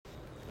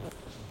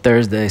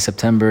Thursday,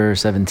 September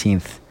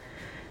 17th,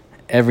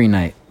 every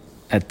night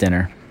at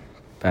dinner.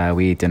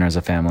 We eat dinner as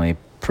a family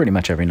pretty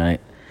much every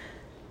night.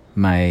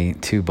 My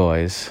two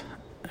boys,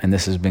 and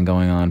this has been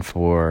going on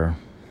for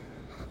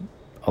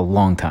a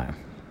long time,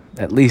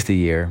 at least a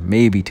year,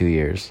 maybe 2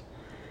 years.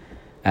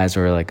 As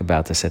we're like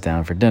about to sit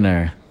down for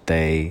dinner,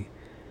 they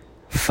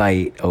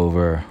fight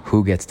over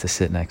who gets to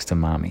sit next to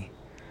mommy.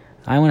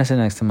 I want to sit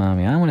next to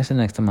mommy. I want to sit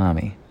next to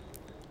mommy.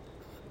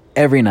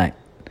 Every night.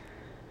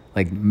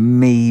 Like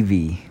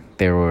maybe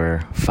there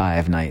were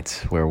 5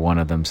 nights where one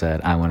of them said,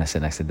 I want to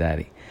sit next to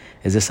daddy.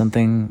 Is this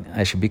something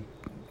I should be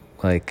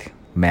like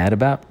mad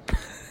about?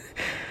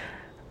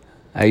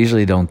 I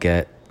usually don't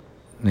get,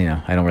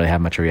 I don't really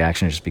have much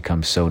reaction. It just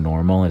becomes so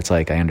normal. It's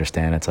like, I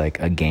understand it's like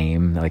a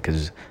game, like,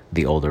 because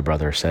the older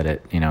brother said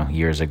it,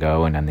 years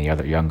ago. And then the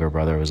other younger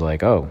brother was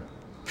like, oh,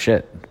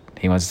 shit,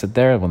 he wants to sit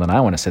there. Well, then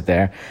I want to sit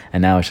there.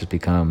 And now it's just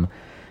become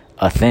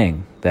a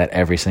thing that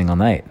every single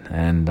night.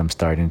 And I'm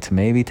starting to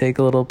maybe take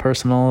a little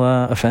personal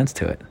offense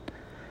to it.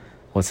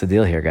 What's the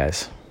deal here,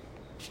 guys?